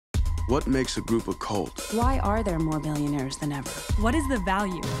What makes a group a cult? Why are there more billionaires than ever? What is the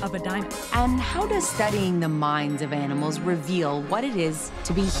value of a diamond? And how does studying the minds of animals reveal what it is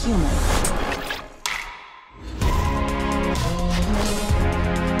to be human?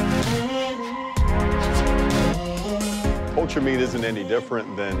 Culture meat isn't any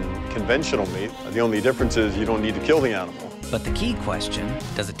different than conventional meat. The only difference is you don't need to kill the animal. But the key question,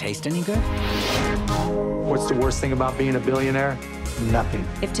 does it taste any good? What's the worst thing about being a billionaire? Nothing.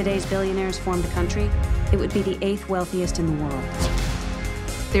 If today's billionaires formed a country, it would be the 8th wealthiest in the world.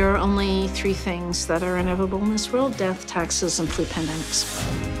 There are only 3 things that are inevitable in this world: death, taxes, and flu pandemics.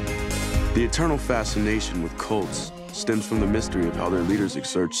 The eternal fascination with cults stems from the mystery of how their leaders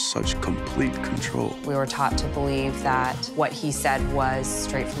exert such complete control. We were taught to believe that what he said was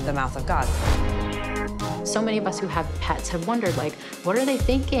straight from the mouth of God. So many of us who have pets have wondered, like, what are they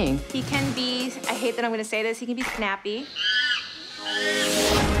thinking? He can be, I hate that I'm gonna say this, he can be snappy.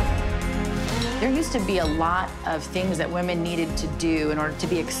 There used to be a lot of things that women needed to do in order to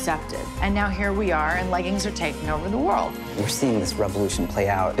be accepted. And now here we are, and leggings are taking over the world. We're seeing this revolution play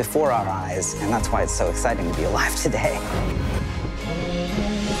out before our eyes, and that's why it's so exciting to be alive today.